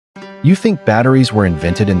You think batteries were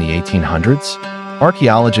invented in the 1800s?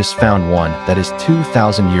 Archaeologists found one that is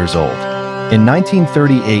 2,000 years old. In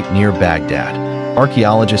 1938 near Baghdad,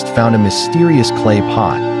 archaeologists found a mysterious clay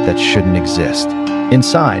pot that shouldn't exist.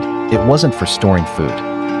 Inside, it wasn't for storing food.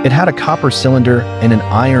 It had a copper cylinder and an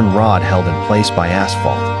iron rod held in place by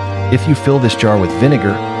asphalt. If you fill this jar with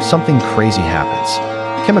vinegar, something crazy happens.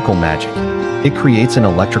 Chemical magic. It creates an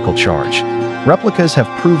electrical charge. Replicas have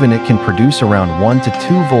proven it can produce around 1 to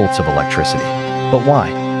 2 volts of electricity. But why?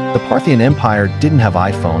 The Parthian Empire didn't have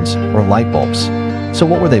iPhones or light bulbs. So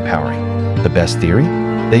what were they powering? The best theory?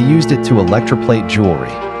 They used it to electroplate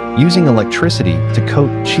jewelry, using electricity to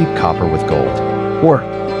coat cheap copper with gold. Or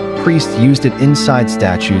priests used it inside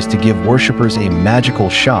statues to give worshippers a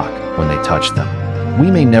magical shock when they touched them.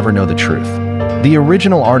 We may never know the truth. The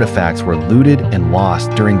original artifacts were looted and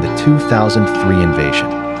lost during the 2003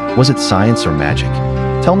 invasion. Was it science or magic?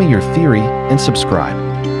 Tell me your theory and subscribe.